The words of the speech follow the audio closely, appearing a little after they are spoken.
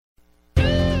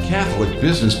Catholic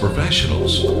business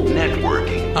professionals,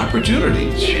 networking,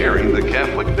 opportunities, sharing the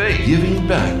Catholic faith, giving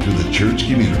back to the church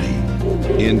community.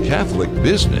 In Catholic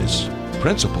business,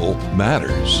 principle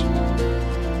matters.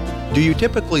 Do you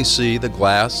typically see the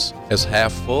glass as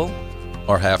half full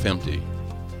or half empty?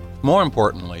 More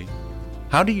importantly,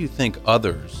 how do you think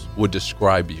others would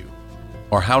describe you,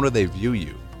 or how do they view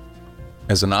you?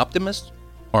 As an optimist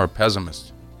or a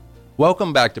pessimist?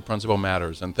 Welcome back to Principle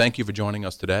Matters, and thank you for joining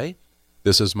us today.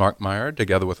 This is Mark Meyer,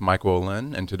 together with Michael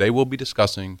Olin, and today we'll be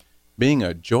discussing being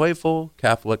a joyful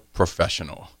Catholic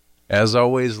professional. As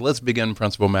always, let's begin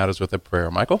Principle Matters with a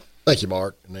prayer. Michael? Thank you,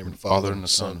 Mark. In the name of the Father, and the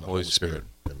Son, and the Holy Spirit.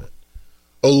 Amen.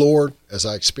 O Lord, as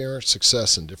I experience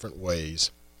success in different ways,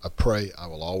 I pray I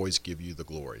will always give you the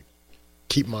glory.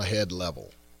 Keep my head level.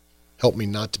 Help me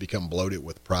not to become bloated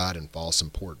with pride and false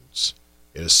importance.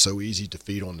 It is so easy to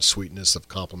feed on the sweetness of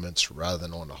compliments rather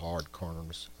than on the hard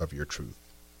corners of your truth.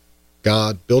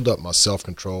 God, build up my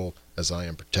self-control as I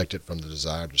am protected from the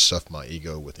desire to stuff my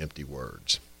ego with empty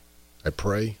words. I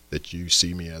pray that you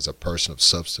see me as a person of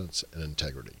substance and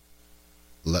integrity.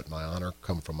 Let my honor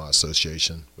come from my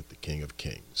association with the King of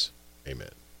Kings.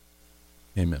 Amen.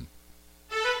 Amen.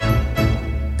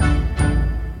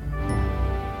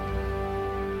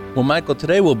 Well, Michael,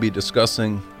 today we'll be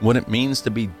discussing what it means to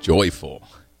be joyful.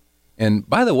 And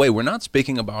by the way, we're not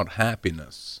speaking about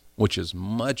happiness, which is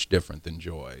much different than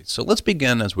joy. So let's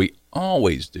begin as we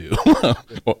always do.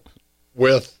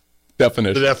 With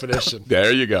definition. the definition.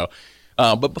 There you go.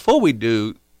 But before we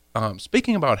do,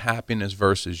 speaking about happiness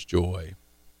versus joy,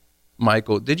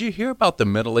 Michael, did you hear about the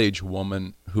middle-aged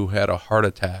woman who had a heart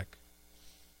attack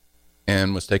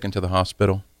and was taken to the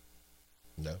hospital?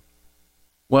 No.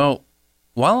 Well,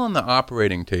 while on the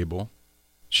operating table,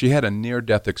 she had a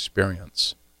near-death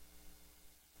experience.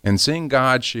 And seeing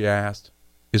God, she asked,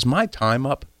 "Is my time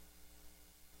up?"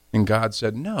 And God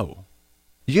said, "No.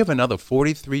 You have another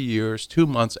 43 years, 2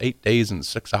 months, 8 days, and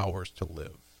 6 hours to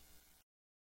live."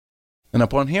 And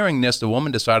upon hearing this, the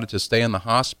woman decided to stay in the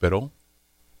hospital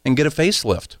and get a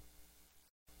facelift,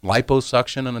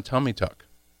 liposuction, and a tummy tuck.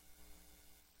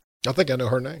 I think I know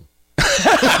her name.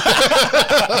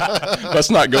 Let's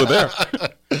not go there.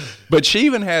 But she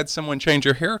even had someone change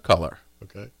her hair color.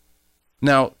 Okay.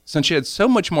 Now, since she had so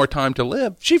much more time to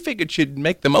live, she figured she'd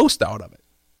make the most out of it.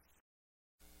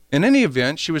 In any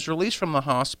event, she was released from the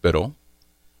hospital,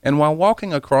 and while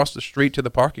walking across the street to the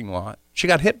parking lot, she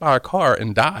got hit by a car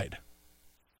and died.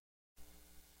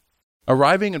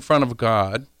 Arriving in front of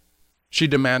God, she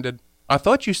demanded, "I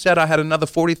thought you said I had another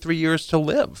 43 years to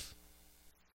live.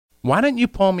 Why didn't you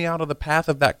pull me out of the path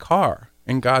of that car?"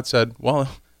 And God said,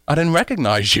 "Well, I didn't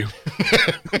recognize you."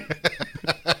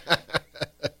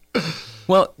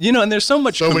 Well, and there's so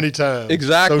much. So many times.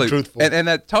 Exactly. So truthful. And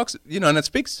that talks, and it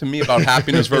speaks to me about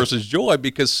happiness versus joy,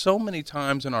 because so many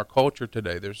times in our culture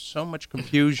today, there's so much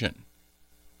confusion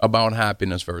about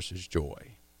happiness versus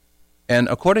joy. And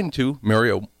according to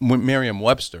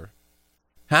Merriam-Webster,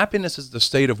 happiness is the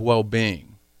state of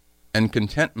well-being, and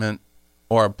contentment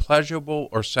or a pleasurable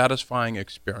or satisfying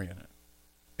experience.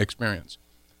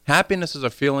 Happiness is a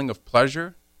feeling of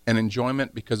pleasure and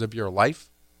enjoyment because of your life,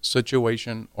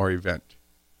 situation, or event.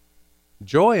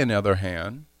 Joy, on the other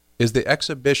hand, is the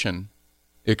exhibition,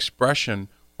 expression,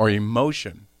 or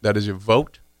emotion that is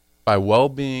evoked by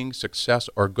well-being, success,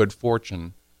 or good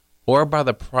fortune, or by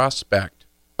the prospect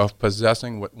of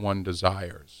possessing what one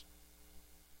desires.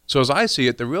 So as I see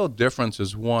it, the real difference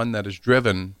is one that is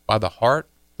driven by the heart,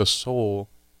 the soul,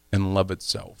 and love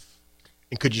itself.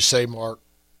 And could you say, Mark,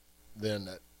 then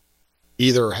that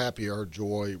either happy or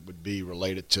joy would be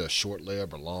related to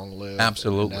short-lived or long-lived?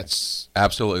 Absolutely.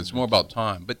 Absolutely. It's more about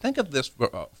time. But think of this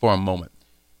for a moment.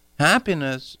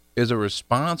 Happiness is a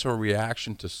response or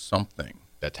reaction to something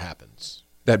that happens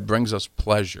that brings us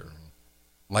pleasure.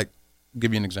 Like,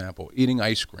 give you an example, eating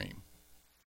ice cream,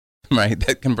 right?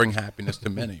 That can bring happiness to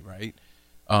many, right?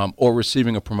 Or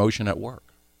receiving a promotion at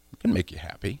work. It can make you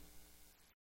happy.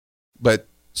 But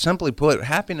simply put,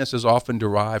 happiness is often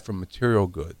derived from material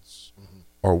goods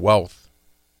or wealth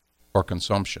or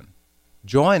consumption.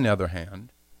 Joy, on the other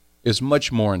hand, is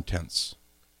much more intense.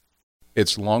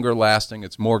 It's longer lasting,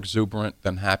 it's more exuberant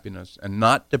than happiness, and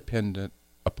not dependent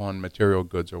upon material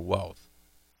goods or wealth.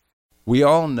 We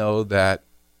all know that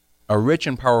a rich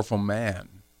and powerful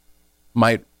man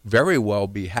might very well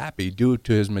be happy due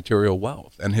to his material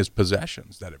wealth and his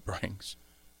possessions that it brings.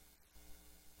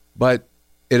 But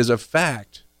it is a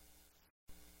fact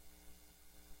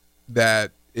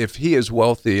that if he is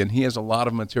wealthy and he has a lot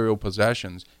of material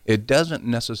possessions, it doesn't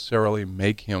necessarily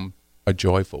make him a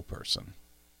joyful person.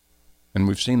 And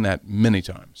we've seen that many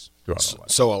times throughout our life.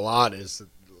 So a lot is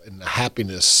in the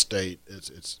happiness state,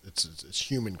 it's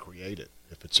human created.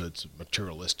 If it's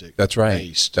materialistic, that's right.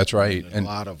 Based. That's right. And a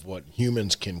lot of what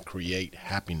humans can create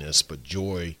happiness, but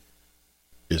joy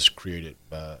is created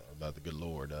by the good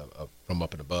Lord from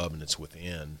up and above, and it's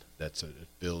within. It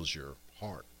fills your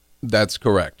heart. That's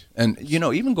correct. And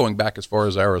even going back as far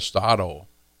as Aristotle,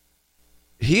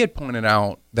 he had pointed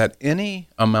out that any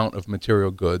amount of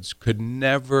material goods could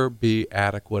never be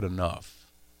adequate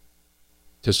enough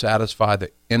to satisfy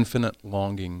the infinite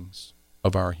longings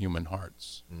of our human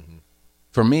hearts. Mm-hmm.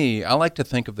 For me, I like to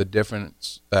think of the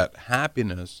difference that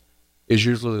happiness is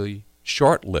usually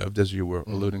short-lived, as you were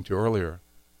alluding to earlier,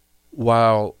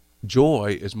 while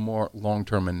joy is more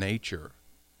long-term in nature.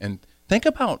 And think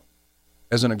about,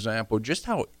 as an example, just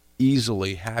how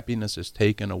easily happiness is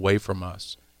taken away from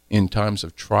us in times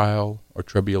of trial or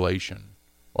tribulation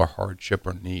or hardship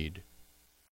or need.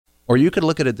 Or you could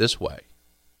look at it this way.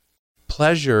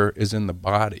 Pleasure is in the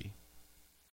body.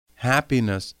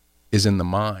 Happiness is in the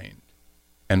mind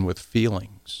and with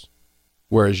feelings,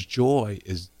 whereas joy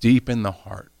is deep in the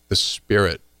heart, the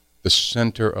spirit, the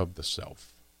center of the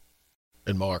self.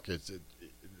 And Mark,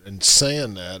 in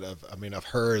saying that, I've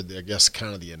heard, I guess,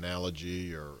 kind of the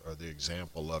analogy or the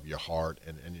example of your heart,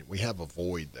 and we have a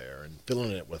void there, and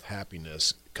filling it with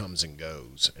happiness comes and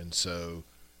goes, and so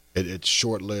it's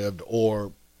short-lived,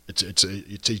 or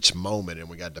it's each moment, and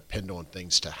we got to depend on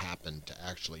things to happen to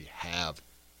actually have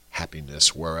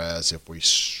happiness. Whereas if we,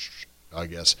 I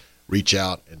guess, reach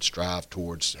out and strive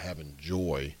towards having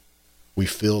joy, we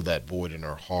fill that void in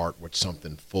our heart with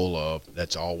something full of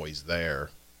that's always there,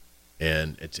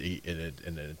 and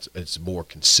it's more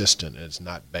consistent, and it's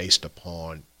not based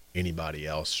upon anybody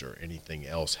else or anything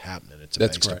else happening. It's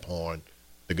based upon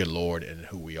the good Lord and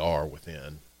who we are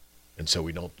within, and so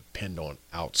we don't depend on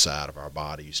outside of our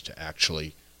bodies to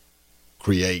actually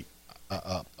create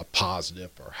a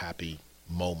positive or happy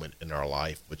moment in our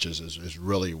life, which is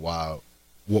really why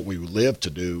what we live to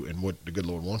do and what the good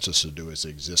Lord wants us to do is to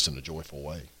exist in a joyful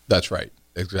way. That's right.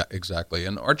 Exactly.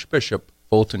 And Archbishop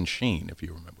Fulton Sheen, if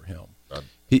you remember him,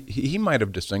 he might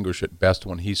have distinguished it best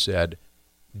when he said,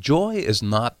 joy is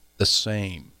not the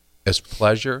same as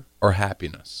pleasure or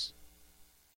happiness.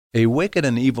 A wicked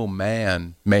and evil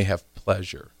man may have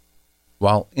pleasure,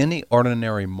 while any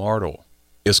ordinary mortal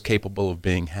is capable of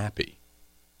being happy.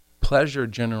 Pleasure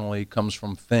generally comes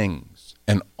from things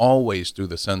and always through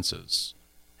the senses.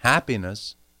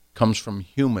 Happiness comes from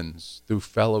humans through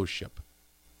fellowship.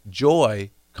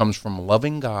 Joy comes from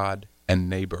loving God and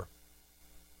neighbor.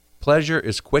 Pleasure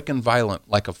is quick and violent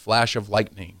like a flash of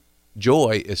lightning.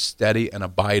 Joy is steady and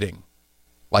abiding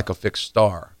like a fixed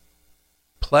star.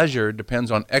 Pleasure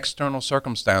depends on external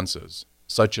circumstances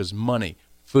such as money,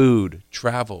 food,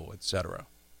 travel, etc.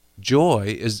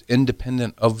 Joy is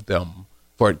independent of them,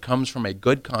 for it comes from a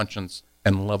good conscience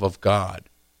and love of God.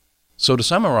 So to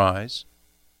summarize,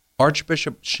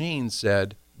 Archbishop Sheen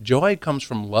said, joy comes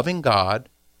from loving God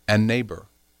and neighbor.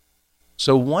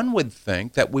 So one would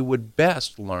think that we would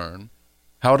best learn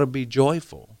how to be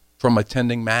joyful from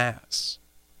attending Mass,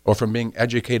 or from being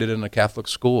educated in a Catholic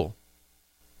school,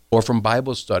 or from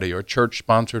Bible study or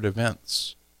church-sponsored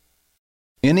events.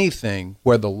 Anything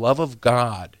where the love of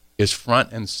God is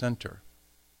front and center.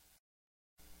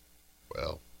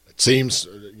 Well, it seems,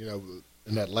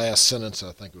 in that last sentence,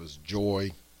 I think it was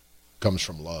joy comes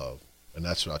from love. And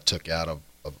that's what I took out of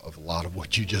a lot of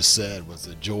what you just said, was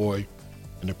the joy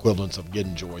and equivalence of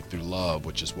getting joy through love,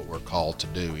 which is what we're called to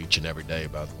do each and every day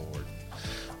by the Lord.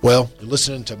 Well, you're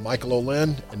listening to Michael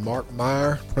Olin and Mark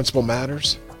Meyer, Principal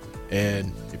Matters.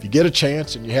 And if you get a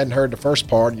chance and you hadn't heard the first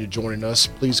part and you're joining us,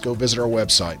 please go visit our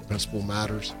website,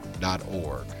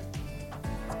 principalmatters.org.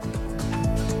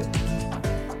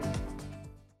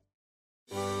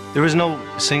 There was no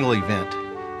single event.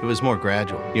 It was more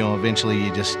gradual. Eventually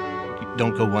you just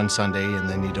don't go one Sunday and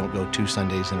then you don't go 2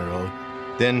 Sundays in a row.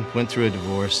 Then went through a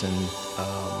divorce and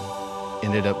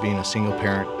ended up being a single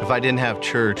parent. If I didn't have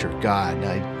church or God,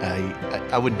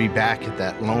 I would be back at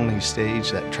that lonely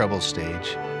stage, that trouble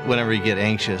stage. Whenever you get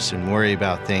anxious and worry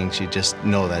about things, you just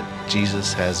know that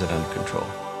Jesus has it under control.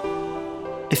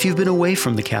 If you've been away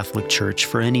from the Catholic Church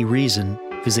for any reason,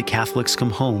 visit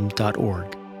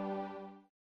CatholicsComeHome.org.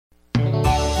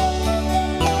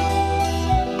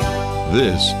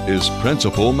 This is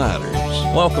Principal Matters.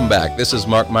 Welcome back. This is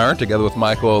Mark Meyer together with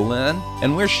Michael Olin,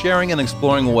 and we're sharing and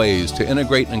exploring ways to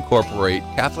integrate and incorporate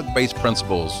Catholic-based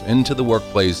principles into the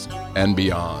workplace and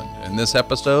beyond. In this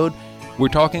episode, we're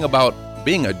talking about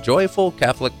being a joyful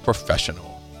Catholic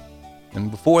professional.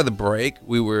 And before the break,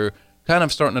 we were kind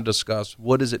of starting to discuss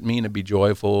what does it mean to be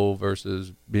joyful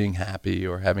versus being happy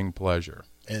or having pleasure.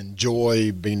 And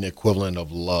joy being the equivalent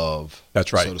of love.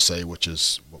 That's right. So to say, which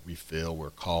is what we feel we're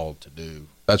called to do.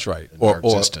 That's right. In our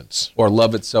existence. Or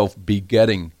love itself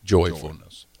begetting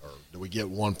joyfulness. Or do we get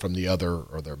one from the other,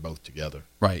 or they're both together?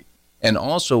 Right. And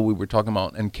also we were talking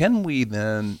about, and can we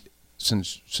then,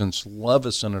 since love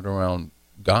is centered around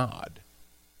God,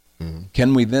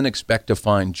 can we then expect to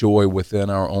find joy within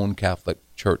our own Catholic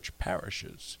Church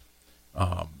parishes?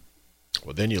 Well,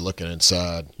 then you're looking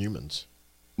inside humans.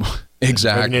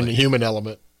 Exactly. Bringing in the human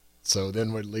element. So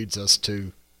then what leads us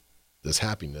to this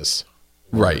happiness.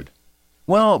 Right.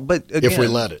 Well, but again, if we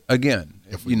let it. Again,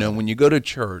 when you go to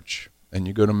church and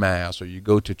you go to Mass or you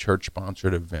go to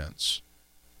church-sponsored events,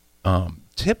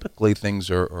 typically things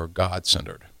are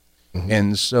God-centered. Mm-hmm.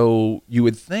 And so you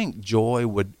would think joy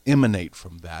would emanate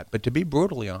from that. But to be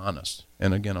brutally honest,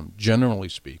 and again, I'm generally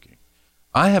speaking,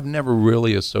 I have never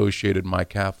really associated my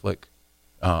Catholic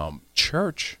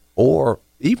church or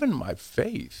even my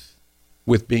faith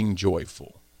with being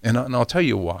joyful. And I'll tell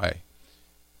you why.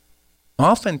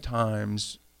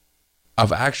 Oftentimes,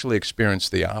 I've actually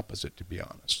experienced the opposite, to be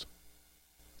honest.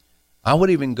 I would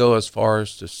even go as far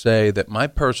as to say that my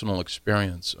personal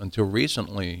experience until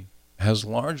recently has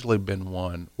largely been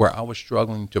one where I was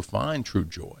struggling to find true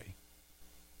joy.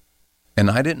 And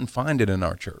I didn't find it in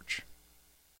our church.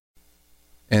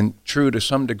 And true, to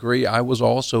some degree, I was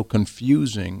also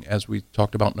confusing, as we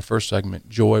talked about in the first segment,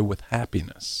 joy with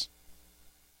happiness.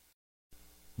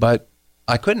 But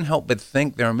I couldn't help but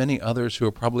think there are many others who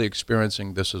are probably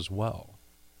experiencing this as well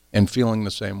and feeling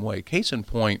the same way. Case in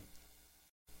point,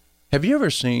 have you ever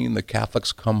seen the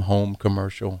Catholics Come Home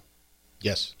commercial?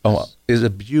 Yes. Oh, it's a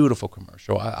beautiful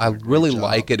commercial. I really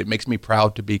like it. It makes me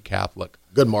proud to be Catholic.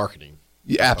 Good marketing.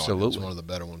 Yeah, absolutely. It's one of the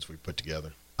better ones we put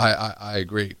together. I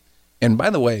agree. And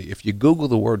by the way, if you Google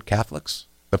the word Catholics,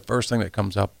 the first thing that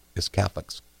comes up is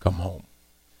Catholics Come Home.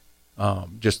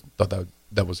 Just thought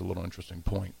that was a little interesting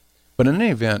point. But in any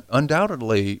event,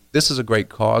 undoubtedly, this is a great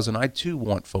cause, and I too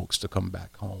want folks to come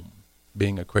back home,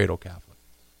 being a cradle Catholic.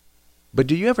 But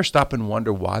do you ever stop and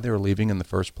wonder why they're leaving in the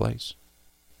first place?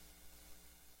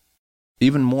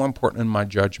 Even more important in my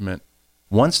judgment,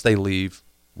 once they leave,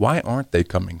 why aren't they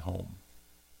coming home?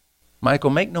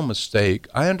 Michael, make no mistake,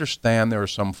 I understand there are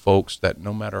some folks that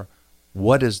no matter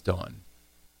what is done,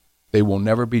 they will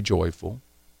never be joyful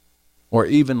or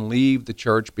even leave the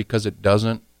church because it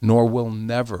doesn't, nor will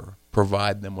never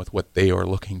provide them with what they are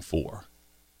looking for.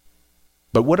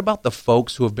 But what about the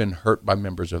folks who have been hurt by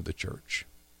members of the church?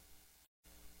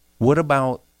 What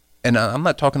about, and I'm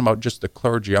not talking about just the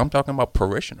clergy, I'm talking about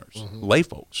parishioners, lay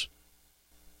folks,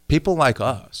 people like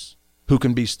us who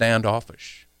can be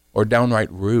standoffish or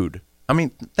downright rude. I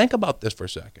mean, think about this for a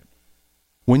second.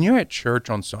 When you're at church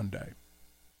on Sunday,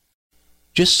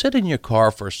 just sit in your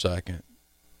car for a second,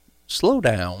 slow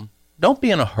down, don't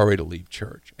be in a hurry to leave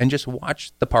church, and just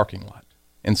watch the parking lot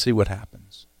and see what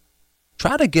happens.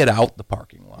 Try to get out the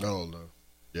parking lot. No.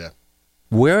 Yeah.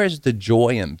 Where is the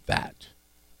joy in that?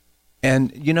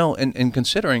 And, and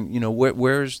considering,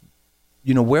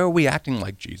 where are we acting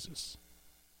like Jesus?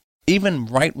 Even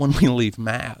right when we leave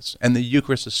Mass and the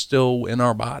Eucharist is still in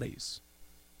our bodies.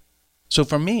 So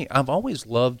for me, I've always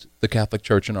loved the Catholic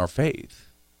Church and our faith.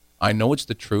 I know it's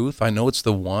the truth. I know it's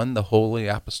the one, the Holy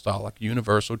Apostolic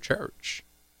Universal Church.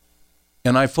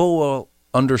 And I full well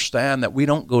understand that we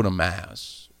don't go to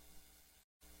Mass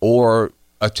or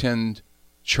attend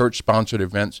church-sponsored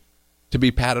events to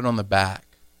be patted on the back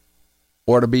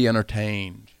or to be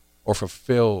entertained or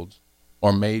fulfilled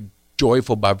or made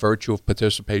joyful by virtue of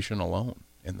participation alone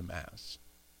in the Mass.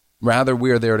 Rather,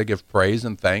 we are there to give praise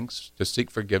and thanks, to seek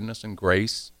forgiveness and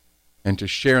grace, and to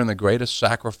share in the greatest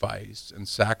sacrifice and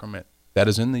sacrament that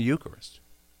is in the Eucharist.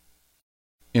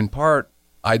 In part,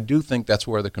 I do think that's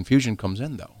where the confusion comes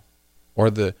in, though,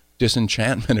 or the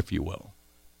disenchantment, if you will.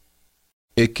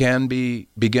 It can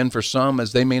begin for some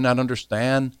as they may not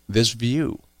understand this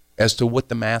view as to what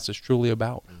the Mass is truly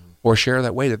about, or share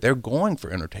that way that they're going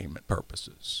for entertainment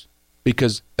purposes,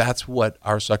 because that's what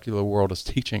our secular world is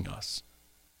teaching us.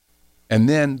 And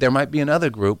then there might be another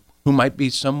group who might be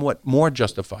somewhat more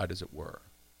justified, as it were.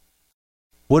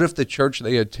 What if the church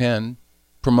they attend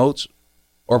promotes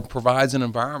or provides an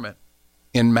environment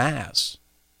in Mass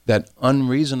that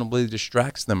unreasonably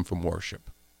distracts them from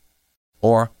worship,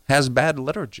 or has bad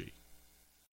liturgy,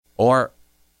 or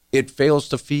it fails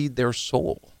to feed their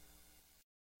soul?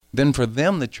 Then for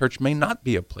them, the church may not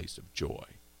be a place of joy.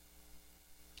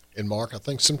 And Mark, I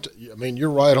think you're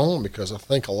right on, because I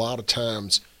think a lot of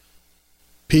times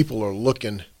people are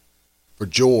looking for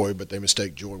joy, but they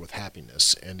mistake joy with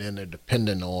happiness, and then they're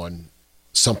dependent on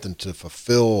something to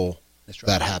fulfill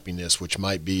that happiness, which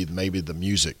might be maybe the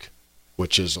music,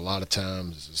 which is a lot of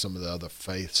times some of the other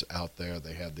faiths out there,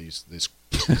 they have these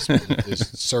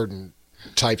certain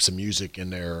types of music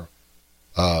in their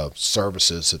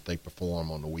services that they perform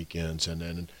on the weekends. And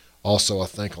then also I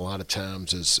think a lot of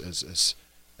times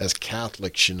as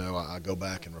Catholics, I go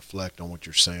back and reflect on what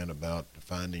you're saying about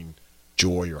finding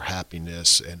joy or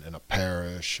happiness in a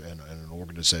parish and an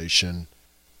organization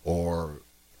or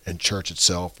in church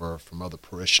itself or from other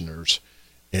parishioners.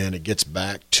 And it gets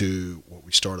back to what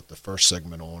we started the first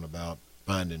segment on about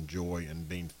finding joy and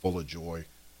being full of joy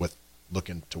with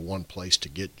looking to one place to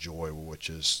get joy, which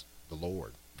is the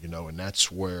Lord, and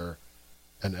that's where,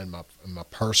 and my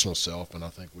personal self, and I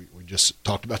think we just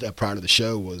talked about that prior to the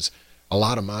show, was a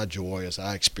lot of my joy as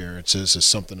I experience this is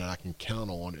something that I can count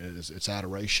on. It's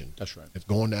adoration. That's right. It's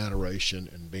going to adoration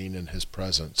and being in his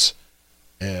presence.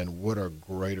 And what a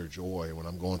greater joy when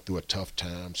I'm going through a tough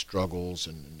time, struggles,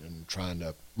 and trying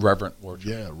to reverent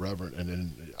worship. Yeah, reverent. And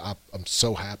then I'm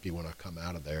so happy when I come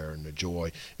out of there and the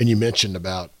joy. And you mentioned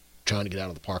about trying to get out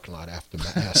of the parking lot after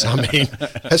Mass. I mean,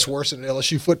 that's worse than an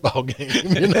LSU football game.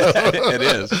 It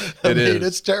is.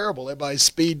 It's terrible. Everybody's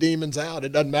speed demons out.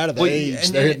 It doesn't matter the age.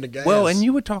 They're hitting the gas. Well, and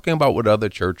you were talking about what other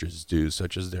churches do,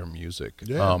 such as their music.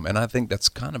 Yeah. And I think that's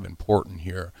kind of important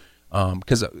here.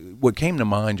 Because what came to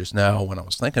mind just now when I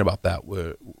was thinking about that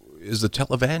is the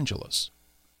televangelists,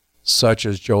 such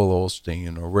as Joel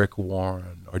Osteen or Rick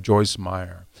Warren or Joyce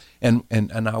Meyer. And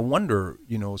I wonder,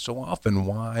 so often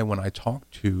why, when I talk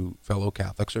to fellow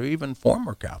Catholics or even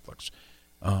former Catholics,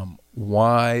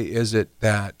 why is it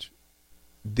that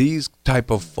these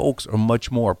type of folks are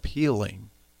much more appealing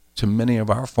to many of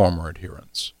our former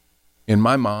adherents? In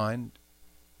my mind,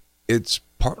 it's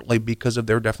partly because of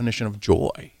their definition of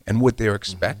joy and what they're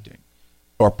expecting,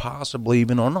 or possibly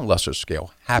even on a lesser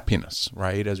scale, happiness,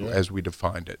 right, as we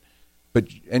defined it.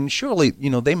 And surely,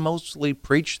 they mostly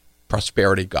preach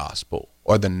prosperity gospel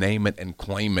or the name it and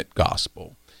claim it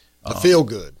gospel. The feel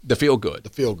good.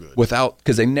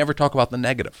 Because they never talk about the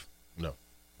negative. No.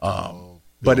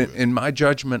 But in my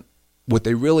judgment, what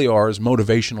they really are is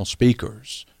motivational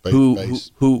speakers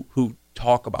who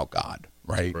talk about God,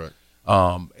 right? Right.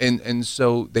 And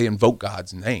so they invoke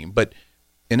God's name. But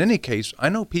in any case, I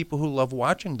know people who love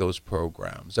watching those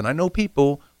programs, and I know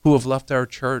people who have left our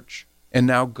church and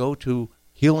now go to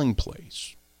Healing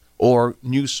Place or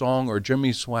New Song or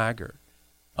Jimmy Swaggart.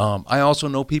 I also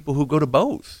know people who go to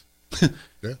both.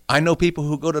 Yeah. I know people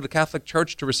who go to the Catholic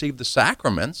Church to receive the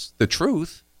sacraments, the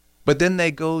truth, but then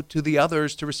they go to the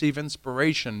others to receive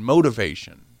inspiration,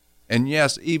 motivation, and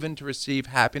yes, even to receive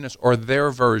happiness or their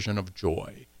version of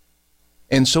joy.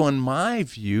 And so in my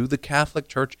view, the Catholic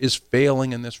Church is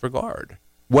failing in this regard.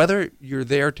 Whether you're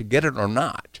there to get it or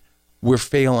not, we're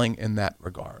failing in that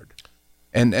regard.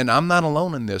 And I'm not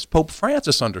alone in this. Pope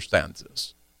Francis understands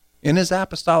this. In his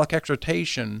apostolic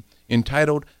exhortation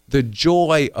entitled The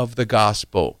Joy of the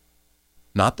Gospel,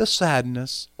 not the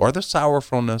sadness or the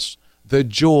sorrowfulness, the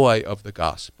joy of the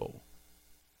gospel.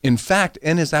 In fact,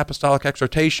 in his apostolic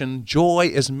exhortation, joy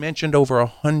is mentioned over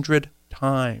 100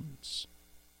 times.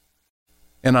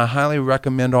 And I highly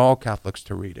recommend all Catholics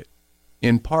to read it.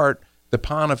 In part, the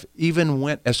Pontiff even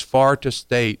went as far to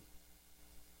state,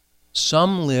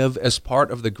 some live as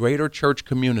part of the greater church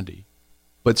community,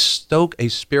 but stoke a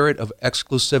spirit of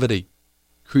exclusivity,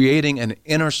 creating an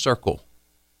inner circle.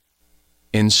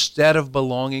 Instead of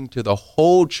belonging to the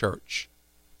whole church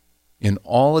in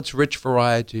all its rich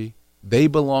variety, they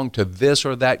belong to this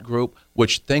or that group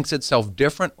which thinks itself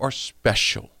different or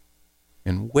special.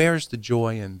 And where's the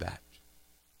joy in that?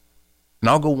 And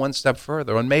I'll go one step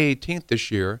further. On May 18th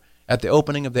this year, at the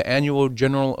opening of the annual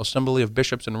General Assembly of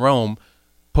Bishops in Rome,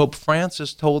 Pope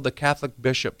Francis told the Catholic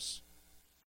bishops,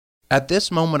 at this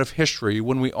moment of history,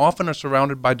 when we often are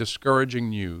surrounded by discouraging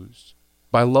news,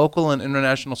 by local and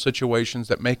international situations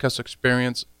that make us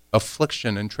experience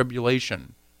affliction and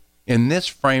tribulation, in this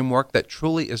framework that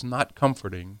truly is not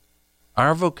comforting,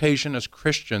 our vocation as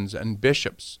Christians and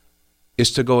bishops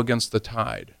is to go against the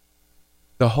tide.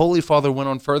 The Holy Father went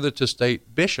on further to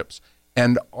state, bishops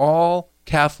and all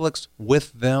Catholics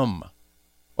with them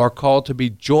are called to be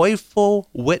joyful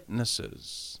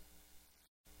witnesses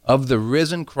of the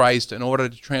risen Christ in order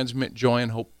to transmit joy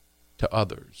and hope to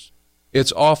others.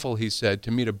 It's awful, he said,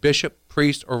 to meet a bishop,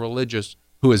 priest, or religious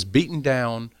who is beaten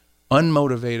down,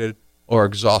 unmotivated, or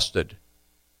exhausted.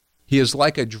 He is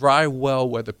like a dry well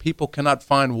where the people cannot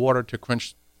find water to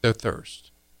quench their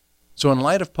thirst. So in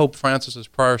light of Pope Francis's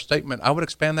prior statement, I would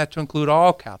expand that to include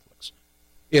all Catholics.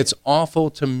 It's awful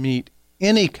to meet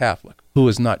any Catholic who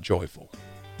is not joyful.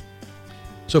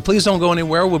 So please don't go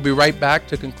anywhere. We'll be right back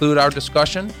to conclude our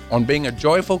discussion on being a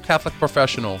joyful Catholic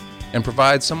professional and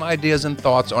provide some ideas and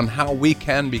thoughts on how we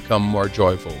can become more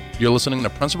joyful. You're listening to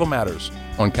Principal Matters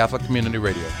on Catholic Community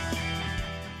Radio.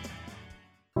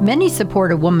 Many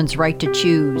support a woman's right to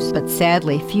choose, but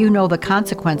sadly, few know the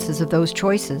consequences of those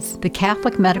choices. The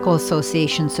Catholic Medical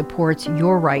Association supports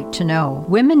your right to know.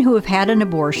 Women who have had an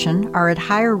abortion are at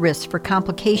higher risk for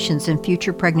complications in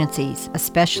future pregnancies,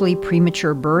 especially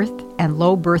premature birth and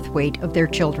low birth weight of their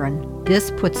children. This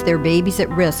puts their babies at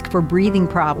risk for breathing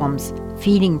problems,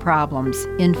 feeding problems,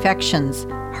 infections,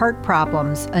 heart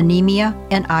problems, anemia,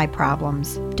 and eye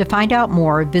problems. To find out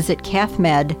more, visit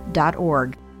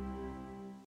cathmed.org.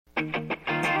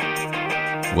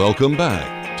 Welcome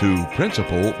back to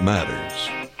Principal Matters.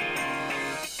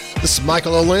 This is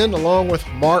Michael Olin along with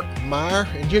Mark Meyer,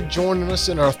 and you're joining us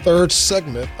in our third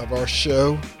segment of our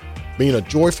show, Being a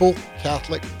Joyful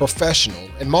Catholic Professional.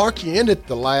 And Mark, you ended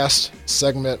the last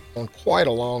segment on quite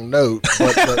a long note,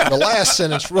 but the last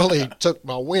sentence really took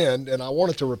my wind, and I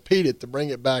wanted to repeat it to bring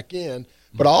it back in.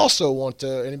 But I also want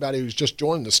to, anybody who's just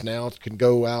joined us now can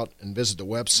go out and visit the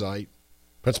website,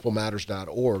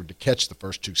 principalmatters.org, to catch the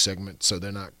first two segments so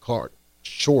they're not caught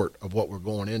short of what we're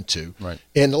going into. Right.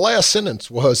 And the last sentence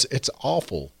was, it's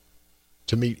awful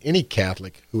to meet any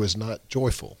Catholic who is not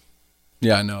joyful.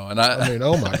 Yeah, I know. And I mean,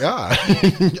 oh my God.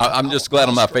 I'm just glad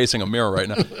I'm not facing a mirror right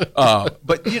now.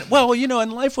 But,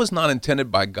 and life was not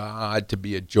intended by God to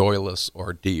be a joyless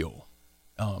ordeal.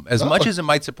 As much as it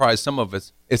might surprise some of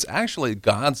us, it's actually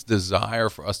God's desire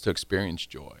for us to experience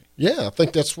joy. Yeah, I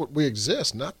think that's what we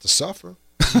exist, not to suffer.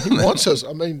 He wants us,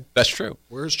 that's true.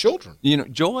 We're his children.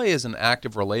 Joy is an act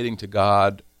of relating to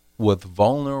God with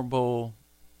vulnerable,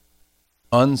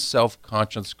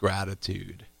 unself-conscious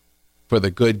gratitude for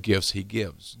the good gifts he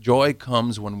gives. Joy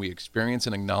comes when we experience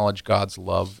and acknowledge God's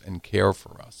love and care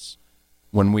for us,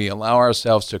 when we allow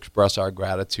ourselves to express our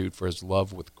gratitude for his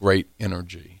love with great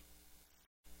energy.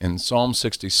 In Psalm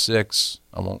 66,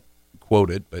 I won't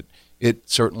quote it, but it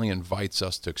certainly invites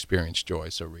us to experience joy,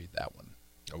 so read that one.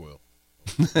 I will.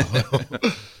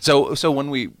 So when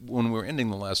we were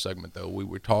ending the last segment, though, we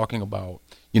were talking about,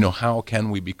 how can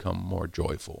we become more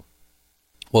joyful?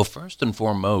 Well, first and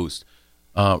foremost,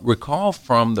 recall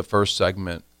from the first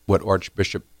segment what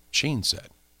Archbishop Sheen said.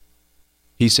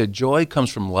 He said, joy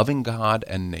comes from loving God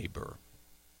and neighbor.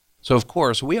 So, of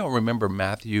course, we all remember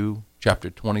Matthew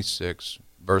chapter 26,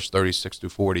 verse 36 to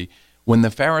 40, when the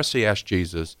Pharisee asked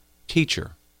Jesus,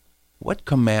 "Teacher, what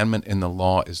commandment in the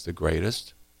law is the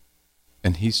greatest?"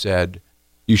 And he said,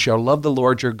 "You shall love the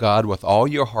Lord your God with all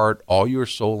your heart, all your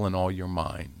soul, and all your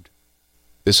mind.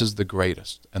 This is the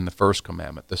greatest and the first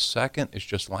commandment. The second is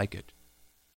just like it.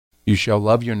 You shall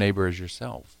love your neighbor as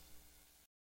yourself."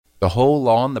 The whole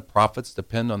law and the prophets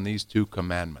depend on these two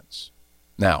commandments.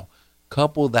 Now,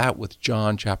 couple that with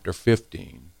John chapter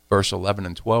 15, verse 11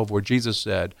 and 12, where Jesus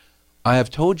said, "I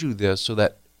have told you this so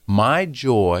that my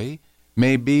joy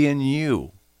may be in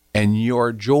you, and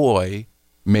your joy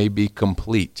may be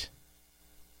complete."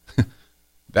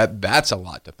 That's a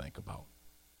lot to think about.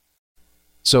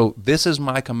 So this is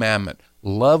my commandment.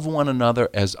 Love one another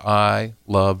as I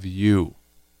love you.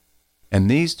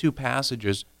 And these two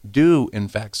passages do, in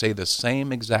fact, say the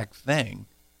same exact thing,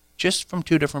 just from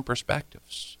two different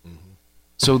perspectives. Mm-hmm.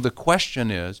 So the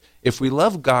question is, if we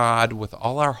love God with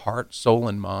all our heart, soul,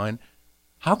 and mind,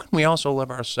 how can we also love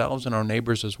ourselves and our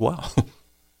neighbors as well?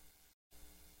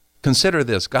 Consider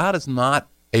this. God is not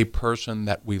a person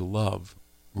that we love.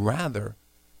 Rather,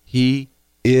 he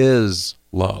is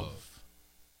love.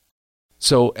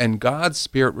 So, and God's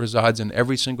Spirit resides in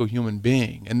every single human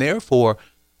being. And therefore,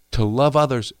 to love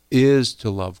others is to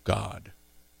love God.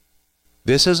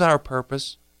 This is our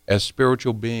purpose as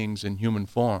spiritual beings in human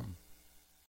form.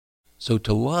 So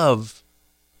to love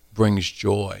brings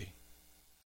joy.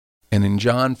 And in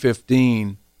John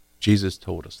 15, Jesus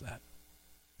told us that.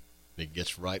 It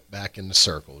gets right back in the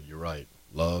circle. You're right.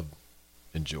 Love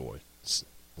and joy. It's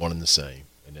one and the same.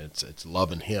 And it's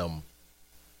loving him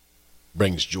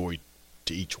brings joy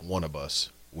to each one of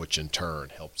us, which in turn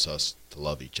helps us to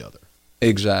love each other.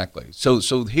 Exactly. So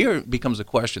here becomes a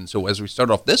question. So as we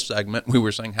start off this segment, we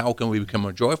were saying, how can we become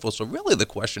more joyful? So really the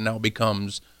question now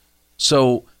becomes,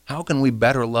 so how can we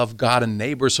better love God and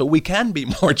neighbor so we can be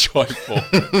more joyful,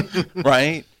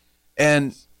 right?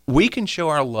 And we can show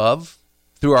our love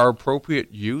through our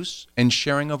appropriate use and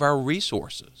sharing of our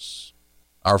resources,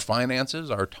 our finances,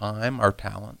 our time, our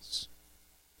talents.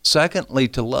 Secondly,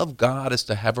 to love God is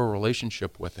to have a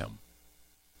relationship with him.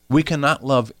 We cannot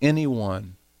love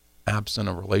anyone absent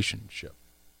a relationship.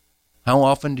 How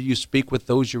often do you speak with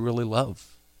those you really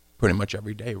love? Pretty much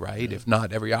every day, right? Yeah. If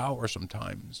not every hour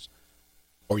sometimes.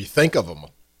 Or you think of them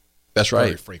That's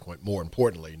very right. frequent. More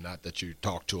importantly, not that you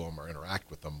talk to them or interact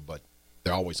with them, but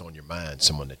they're always on your mind,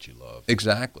 someone that you love.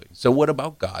 Exactly. So what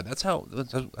about God? That's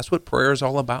what prayer is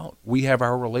all about. We have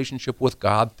our relationship with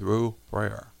God through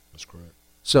prayer. That's correct.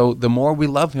 So the more we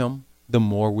love him, the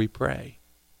more we pray.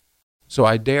 So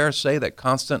I dare say that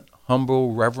constant,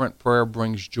 humble, reverent prayer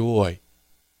brings joy.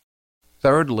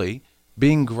 Thirdly,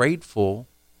 being grateful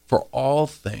for all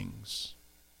things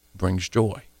brings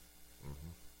joy.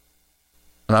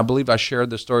 And I believe I shared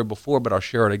this story before, but I'll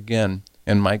share it again.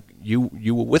 And Mike, you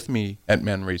were with me at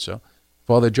Manresa,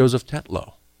 Father Joseph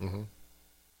Tetlow. Mm-hmm.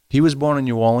 He was born in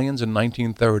New Orleans in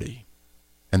 1930,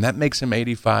 and that makes him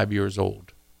 85 years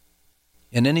old.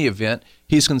 In any event,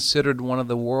 he's considered one of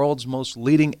the world's most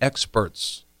leading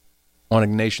experts on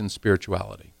Ignatian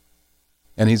spirituality.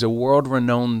 And he's a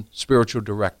world-renowned spiritual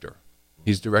director.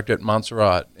 He's director at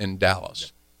Montserrat in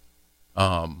Dallas.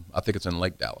 I think it's in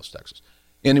Lake Dallas, Texas.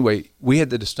 Anyway, we had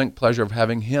the distinct pleasure of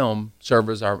having him serve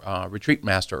as our retreat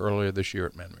master earlier this year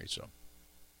at Manresa.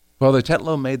 Father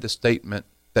Tetlow made the statement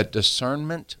that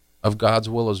discernment of God's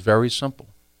will is very simple.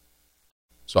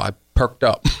 So I perked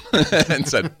up and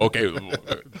said, okay,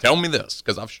 tell me this,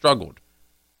 because I've struggled.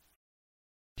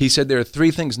 He said there are three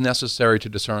things necessary to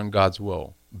discern God's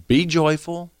will. Be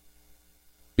joyful,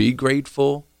 be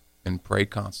grateful, and pray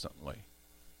constantly.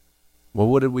 Well,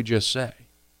 what did we just say?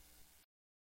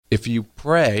 If you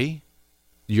pray,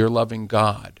 you're loving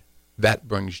God. That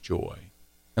brings joy.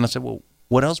 And I said, well,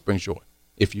 what else brings joy?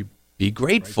 If you be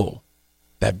grateful,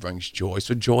 that brings joy.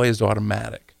 So joy is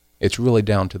automatic. It's really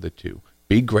down to the two.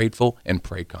 Be grateful and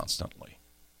pray constantly.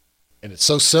 And it's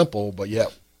so simple, but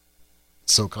yet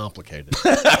so complicated.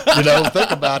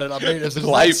 Think about it. I mean, it's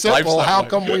Life- simple. life's How not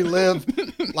come we live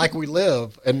like we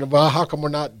live? And how come we're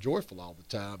not joyful all the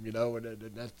time?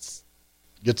 And that's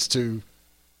gets to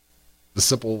the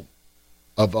simple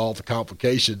of all the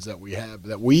complications that we have,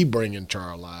 that we bring into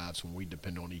our lives when we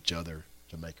depend on each other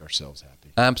to make ourselves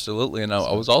happy. Absolutely. And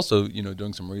I was also,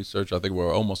 doing some research. I think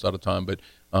we're almost out of time, but,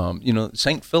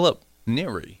 St. Philip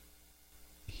Neri,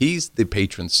 he's the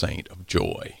patron saint of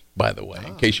joy, by the way,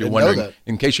 in case you're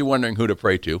wondering who to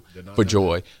pray to for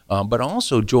joy. But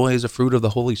also joy is a fruit of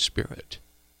the Holy Spirit.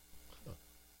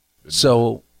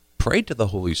 So pray to the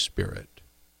Holy Spirit.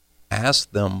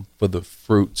 Ask them for the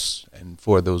fruits and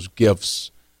for those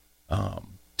gifts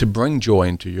to bring joy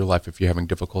into your life if you're having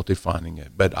difficulty finding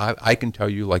it. But I can tell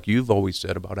you, like you've always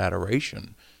said about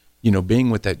adoration, being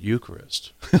with that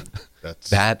Eucharist,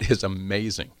 that is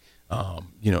amazing.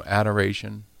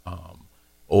 Adoration,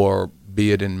 or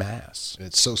be it in Mass.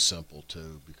 It's so simple,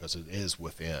 too, because it is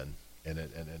within. And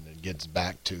it gets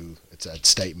back to, it's that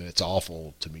statement, it's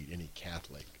awful to meet any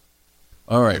Catholic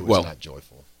All right, who is not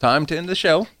joyful. Time to end the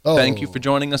show. Thank you for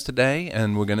joining us today,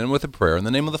 and we're going to end with a prayer. In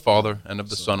the name of the Father, and of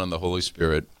the Son, and the Holy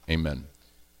Spirit. Amen.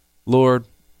 Lord,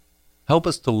 help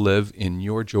us to live in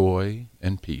your joy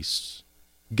and peace.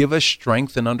 Give us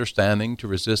strength and understanding to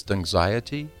resist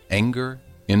anxiety, anger,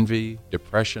 envy,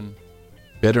 depression,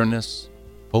 bitterness,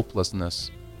 hopelessness,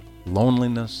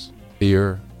 loneliness,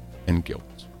 fear, and guilt.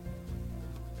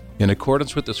 In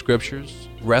accordance with the Scriptures,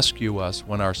 rescue us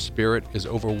when our spirit is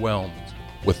overwhelmed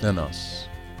within us,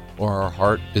 or our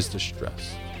heart is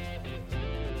distressed.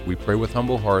 We pray with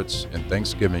humble hearts and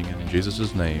thanksgiving, and in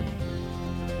Jesus' name,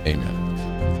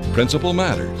 amen. Principal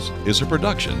Matters is a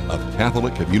production of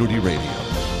Catholic Community Radio.